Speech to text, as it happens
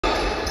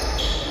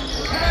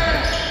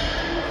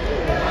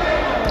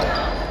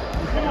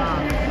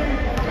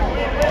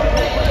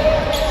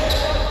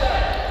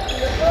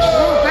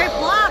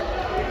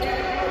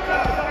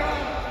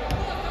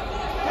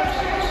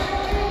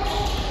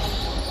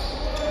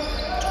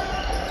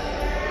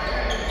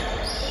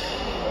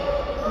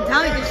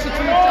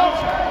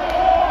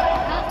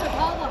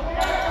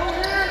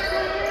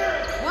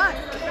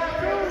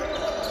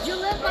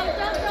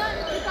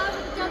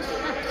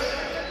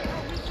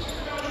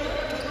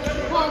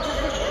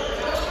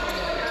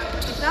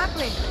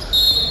exactly.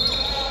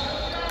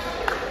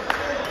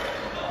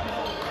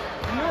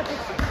 I'm not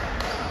fixing it.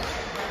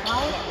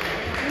 How?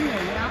 In there,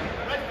 you know?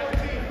 Red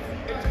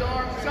 14. It's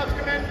Dar. Subs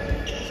come in.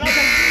 You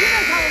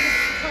guys tell them to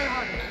play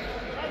harder.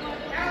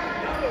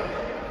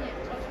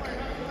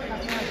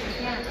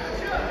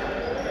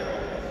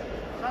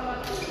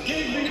 You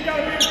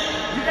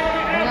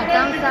gotta be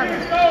Down 7.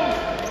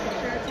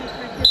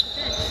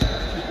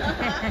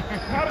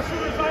 How to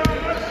shoot it, Zion.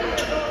 How to shoot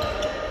it.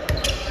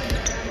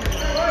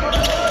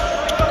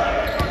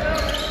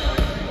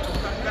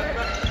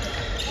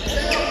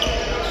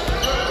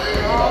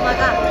 Oh my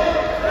God.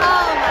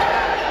 Oh my God.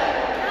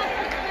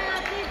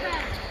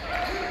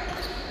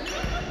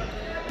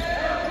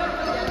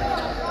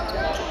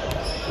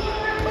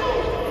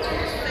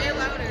 Say it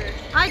louder.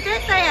 I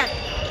did say it.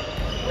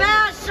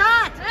 Bad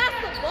shot. That's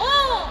the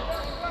ball.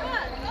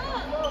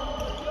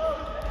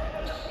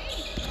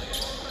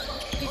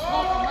 He's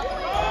holding up.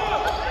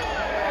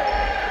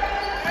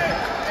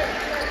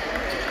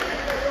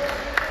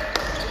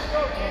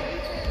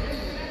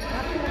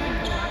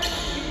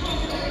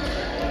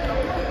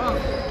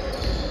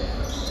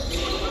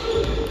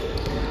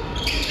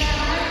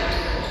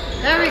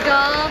 There we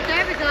go.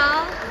 There we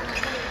go.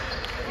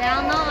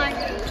 Down 9.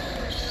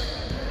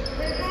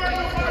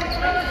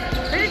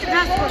 Maybe the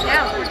pass goes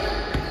down.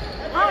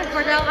 Oh,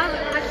 for down.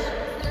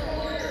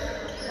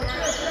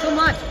 Too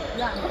much.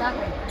 Yeah,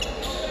 exactly.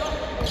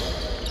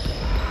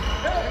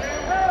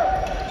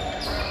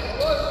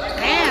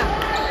 Damn.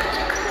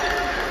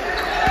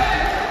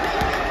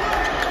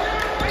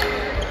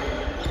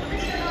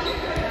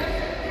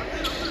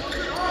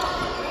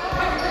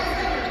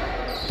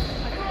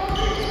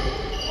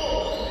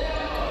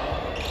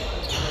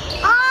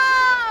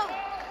 Oh!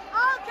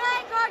 Okay,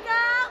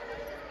 Cordell.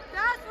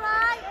 That's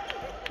right.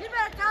 You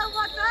better tell him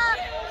what's up.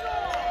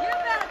 You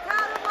better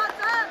tell him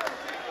what's up.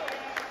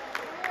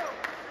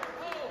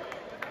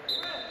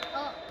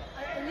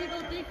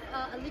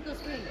 Oh, illegal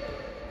screen.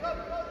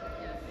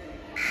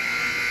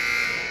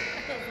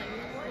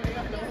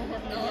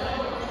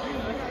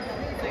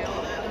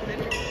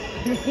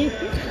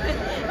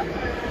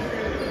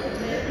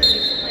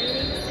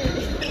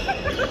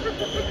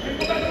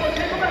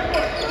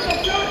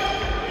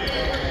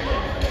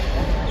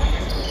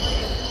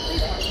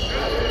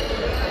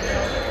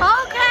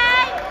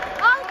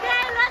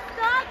 Okay, let's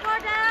go,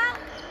 Cordell.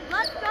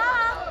 Let's go.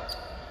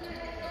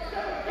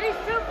 He's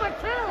 2 for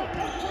 2.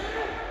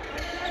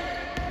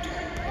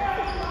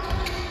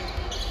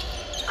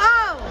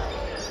 Oh!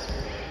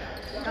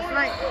 That's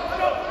right.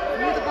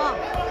 Move the ball.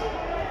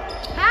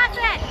 Pass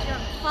it, you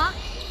fuck.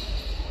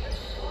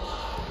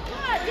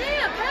 God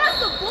damn, pass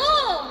the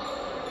ball.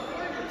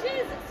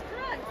 Jesus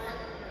Christ.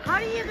 How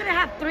are you gonna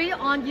have 3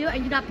 on you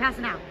and you're not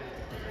passing out?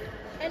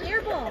 An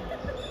air ball.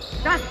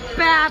 That's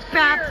bad.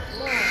 Air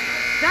ball.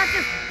 That's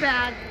just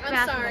bad. I'm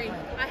basketball sorry. play.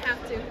 I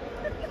have to.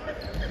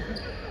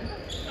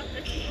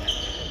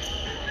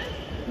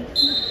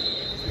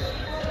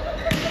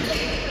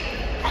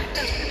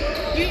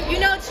 You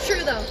know it's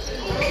true though.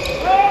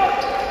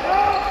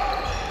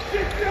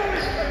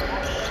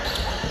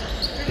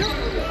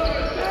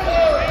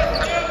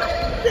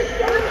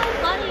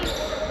 Funny.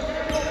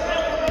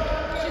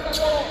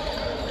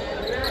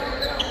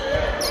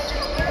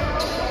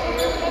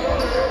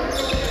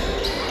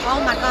 Oh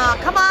my God,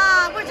 come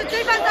on, where's your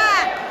defense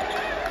at?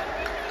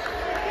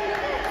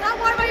 Don't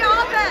worry about your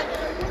offense.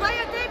 Play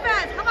your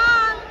defense, come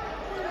on.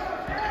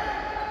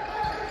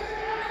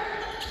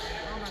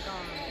 Oh my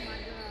God.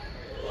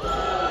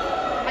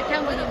 I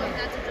can't win it.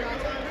 That's a draw.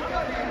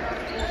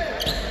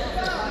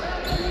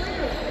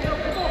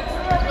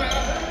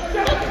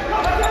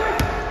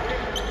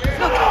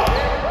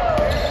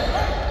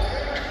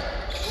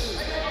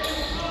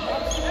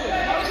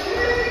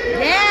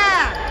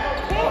 Yeah.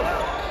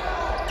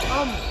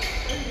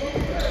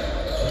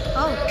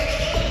 Oh.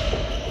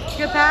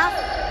 Good pass.